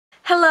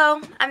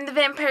Hello, I'm the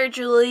Vampire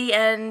Julie,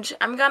 and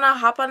I'm gonna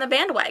hop on the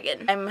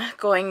bandwagon. I'm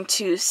going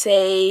to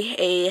say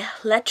a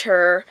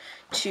letter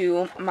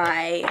to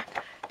my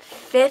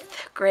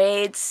 5th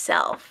grade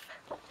self.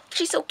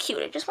 She's so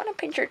cute, I just want to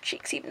pinch her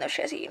cheeks even though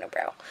she has a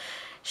unibrow.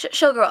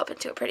 She'll grow up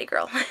into a pretty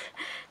girl.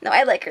 No,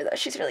 I like her though,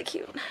 she's really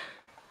cute.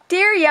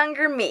 Dear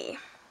younger me.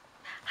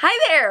 Hi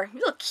there,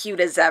 you look cute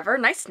as ever.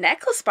 Nice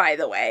necklace, by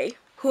the way.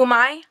 Who am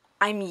I?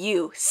 I'm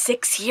you,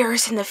 6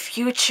 years in the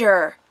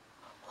future.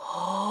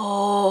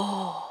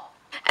 Oh.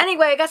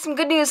 Anyway, I got some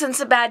good news and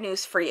some bad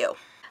news for you.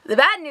 The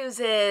bad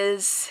news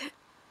is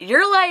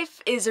your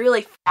life is really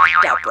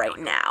f***ed up right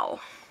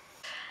now.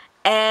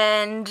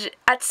 And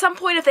at some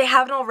point, if they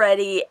haven't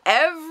already,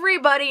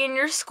 everybody in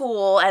your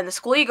school and the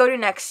school you go to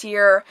next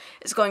year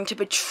is going to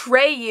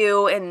betray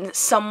you in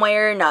some way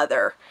or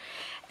another.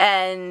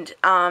 And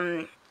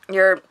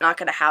you're not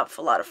going to have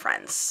a lot of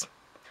friends.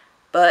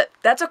 But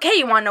that's okay.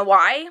 You want to know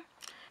why?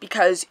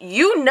 Because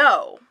you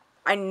know,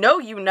 I know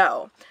you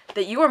know,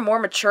 that you are more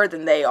mature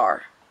than they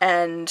are.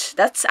 And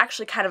that's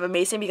actually kind of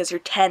amazing because you're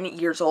 10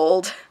 years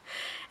old.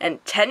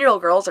 And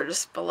 10-year-old girls are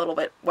just a little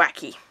bit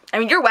wacky. I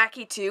mean, you're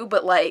wacky too,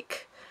 but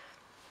like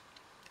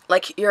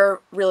you're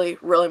really,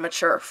 really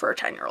mature for a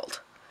 10-year-old.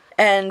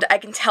 And I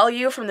can tell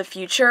you from the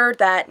future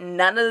that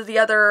none of the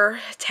other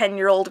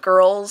 10-year-old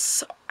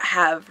girls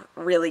have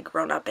really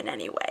grown up in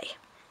any way.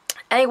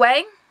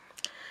 Anyway,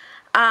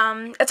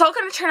 it's all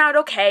going to turn out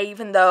okay,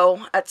 even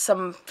though at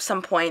some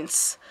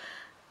points,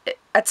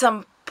 it's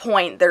not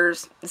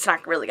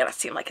really going to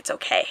seem like it's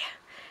okay.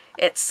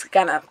 It's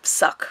going to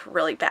suck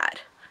really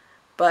bad.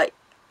 But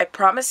I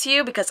promise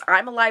you, because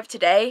I'm alive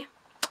today,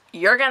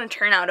 you're going to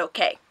turn out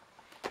okay.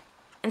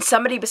 And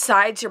somebody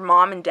besides your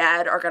mom and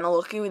dad are going to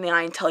look you in the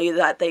eye and tell you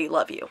that they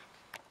love you.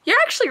 You're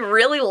actually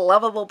really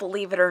lovable,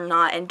 believe it or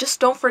not, and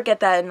just don't forget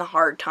that in the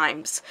hard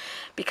times,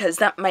 because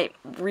that might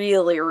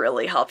really,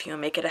 really help you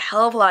and make it a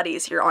hell of a lot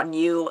easier on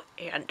you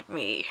and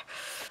me.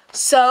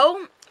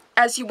 So,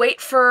 as you wait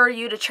for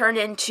you to turn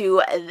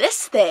into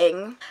this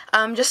thing,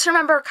 just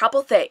remember a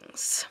couple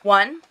things.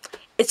 One,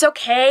 it's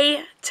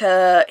okay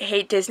to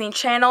hate Disney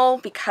Channel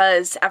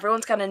because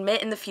everyone's gonna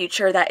admit in the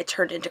future that it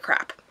turned into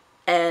crap.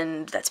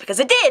 And that's because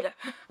it did!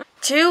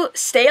 2,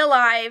 stay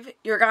alive.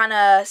 You're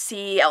gonna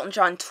see Elton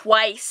John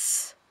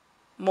twice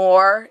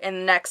more in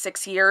the next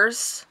 6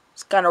 years.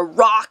 It's gonna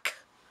rock.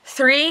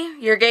 3,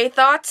 your gay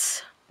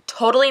thoughts,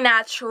 totally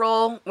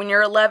natural. When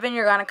you're 11,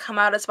 you're gonna come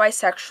out as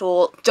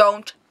bisexual.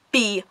 Don't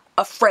be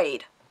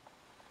afraid.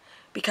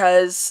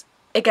 Because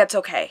it gets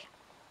okay.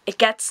 It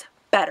gets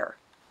better.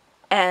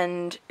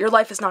 And your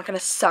life is not gonna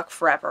suck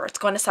forever. It's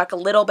going to suck a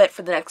little bit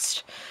for the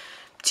next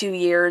 2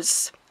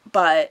 years,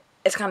 but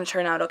it's gonna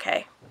turn out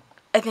okay.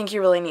 I think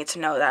you really need to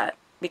know that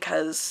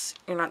because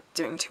you're not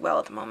doing too well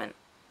at the moment.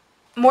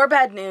 More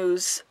bad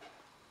news.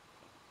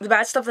 The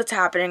bad stuff that's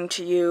happening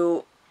to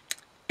you,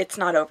 it's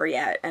not over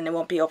yet, and it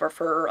won't be over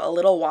for a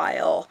little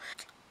while.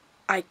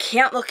 I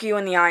can't look you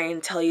in the eye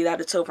and tell you that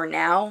it's over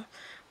now,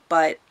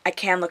 but I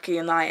can look you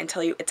in the eye and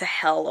tell you it's a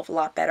hell of a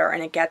lot better,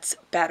 and it gets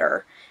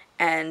better,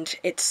 and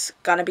it's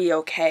gonna be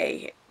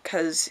okay,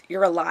 because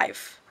you're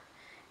alive,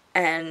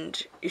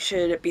 and you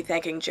should be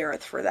thanking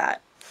Jareth for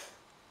that.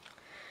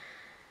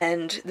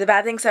 And the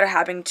bad things that are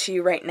happening to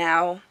you right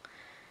now,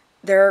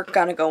 they're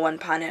gonna go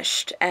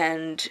unpunished,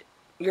 and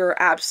you're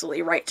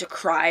absolutely right to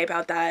cry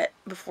about that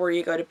before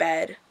you go to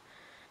bed.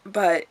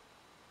 But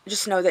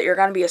just know that you're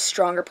gonna be a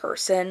stronger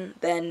person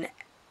than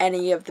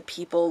any of the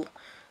people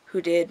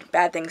who did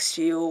bad things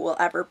to you will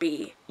ever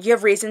be. You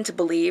have reason to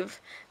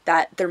believe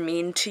that they're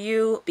mean to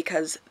you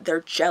because they're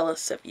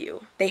jealous of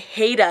you. They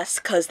hate us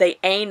because they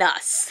ain't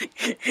us.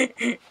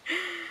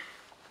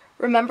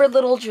 Remember,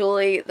 little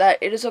Julie, that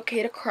it is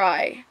okay to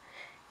cry.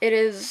 It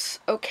is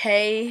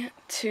okay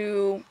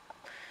to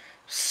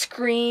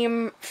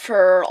scream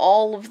for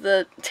all of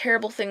the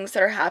terrible things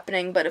that are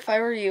happening, but if I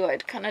were you,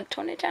 I'd kind of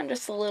tone it down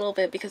just a little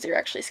bit because you're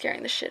actually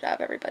scaring the shit out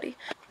of everybody.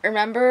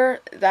 Remember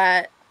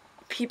that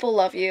people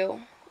love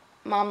you.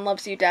 Mom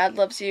loves you, Dad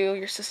loves you,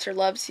 your sister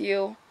loves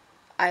you.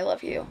 I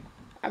love you.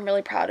 I'm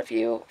really proud of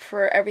you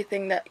for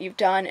everything that you've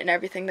done and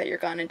everything that you're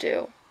gonna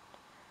do.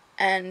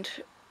 And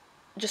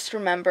just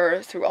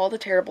remember, through all the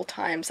terrible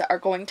times that are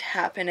going to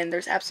happen, and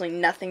there's absolutely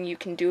nothing you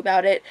can do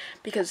about it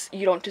because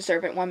you don't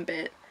deserve it one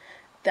bit,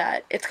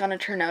 that it's gonna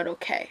turn out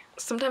okay.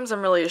 Sometimes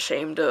I'm really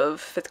ashamed of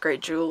 5th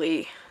grade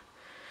Julie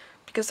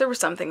because there were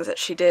some things that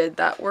she did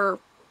that were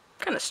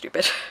kind of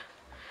stupid.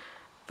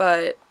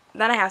 But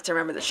then I have to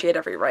remember that she had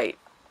every right.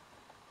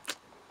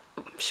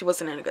 She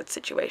wasn't in a good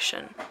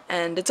situation.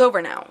 And it's over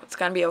now. It's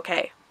gonna be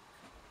okay.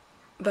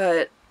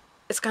 But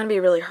it's gonna be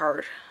really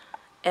hard.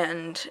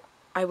 And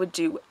I would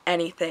do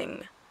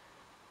anything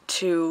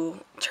to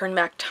turn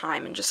back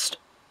time and just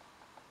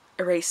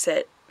erase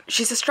it.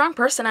 She's a strong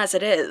person as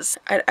it is.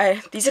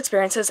 These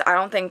experiences, I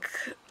don't think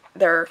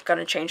they're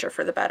gonna change her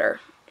for the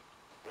better.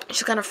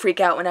 She's gonna freak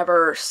out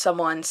whenever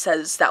someone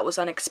says that was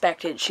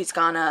unexpected. She's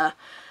gonna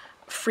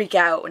freak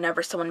out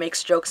whenever someone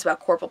makes jokes about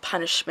corporal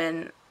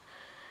punishment.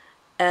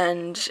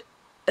 And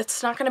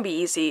it's not going to be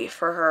easy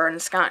for her, and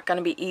it's not going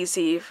to be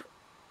easy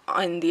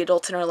on the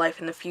adults in her life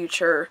in the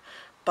future,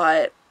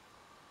 but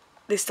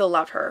they still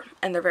love her,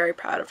 and they're very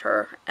proud of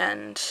her,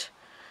 and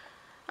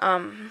I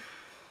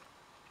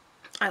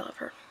love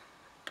her.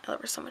 I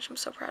love her so much. I'm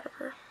so proud of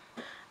her.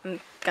 I'm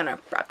gonna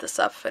wrap this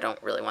up. I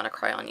don't really want to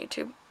cry on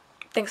YouTube.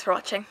 Thanks for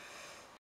watching.